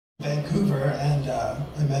Vancouver, and I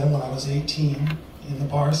met him when I was 18 in the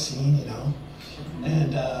bar scene, you know,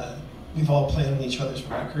 and we've all played on each other's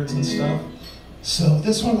records and stuff. So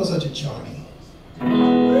this one goes out to Johnny.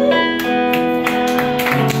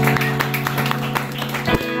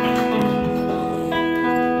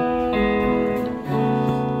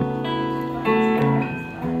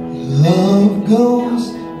 Love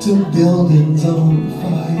goes to buildings on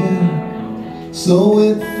fire, so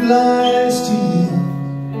it flies to you.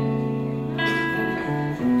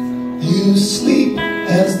 You sleep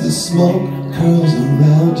as the smoke curls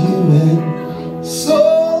around you and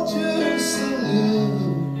soldiers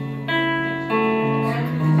salute.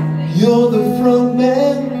 You're the front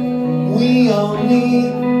man we all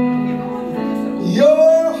need.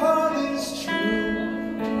 Your heart is true.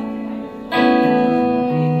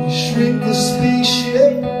 You shrink the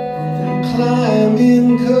spaceship and climb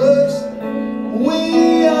in, 'cause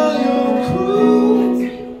we are your crew.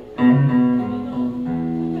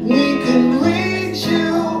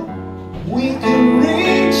 We can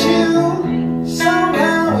reach you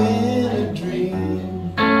somehow in a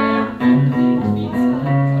dream.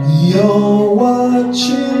 You're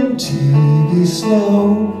watching TV slow.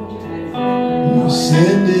 We're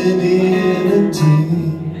sending in a team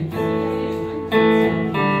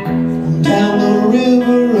down the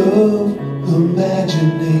river of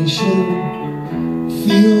imagination,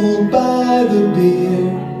 fueled by the beer.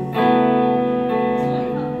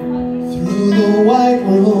 Through the white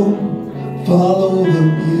room, follow the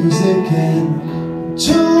music and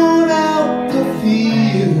tune out the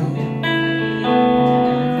fear.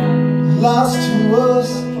 Lost to us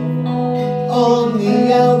on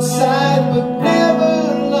the outside, but never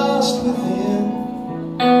lost within.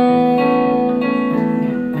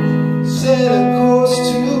 Set a course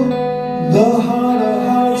to the heart of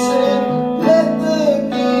hearts and let the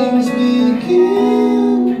games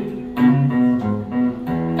begin.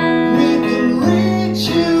 We can reach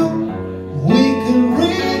you. We can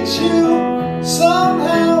reach you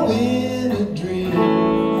somehow in a dream.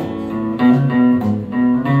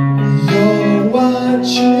 You're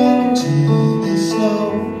watching TV slow,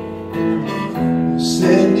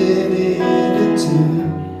 sending in a team.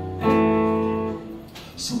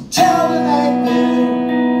 So tell the nightmare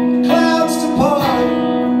clouds to part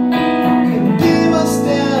and beam us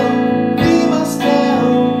down, beam us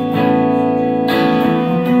down.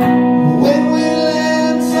 When we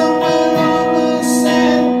land somewhere on the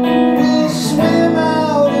sand, we'll swim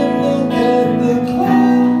out and look at the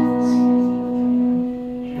clouds.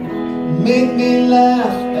 Make me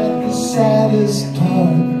laugh at the saddest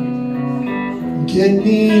part, get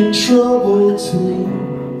me in trouble too.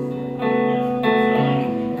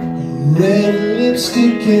 Red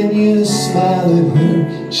lipstick and you smile at her.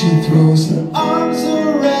 She throws her arms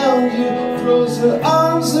around you, throws her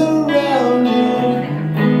arms around you.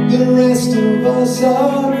 The rest of us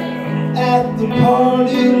are at the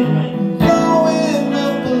party, blowing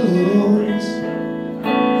up balloons.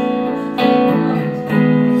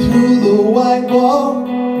 Through the white wall,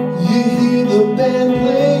 you hear the band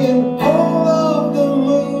playing Whole of the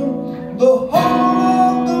Moon, the whole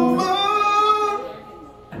of the moon.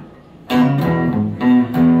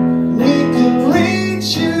 We can reach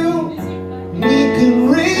you, we can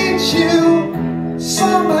reach you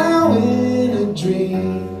somehow in a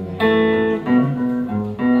dream.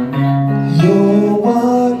 You're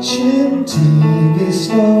watching TV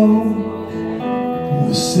slow,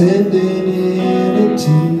 we're sending in a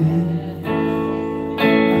team.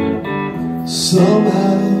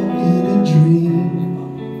 Somehow in a dream,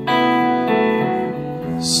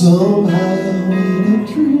 somehow in a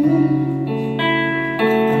dream.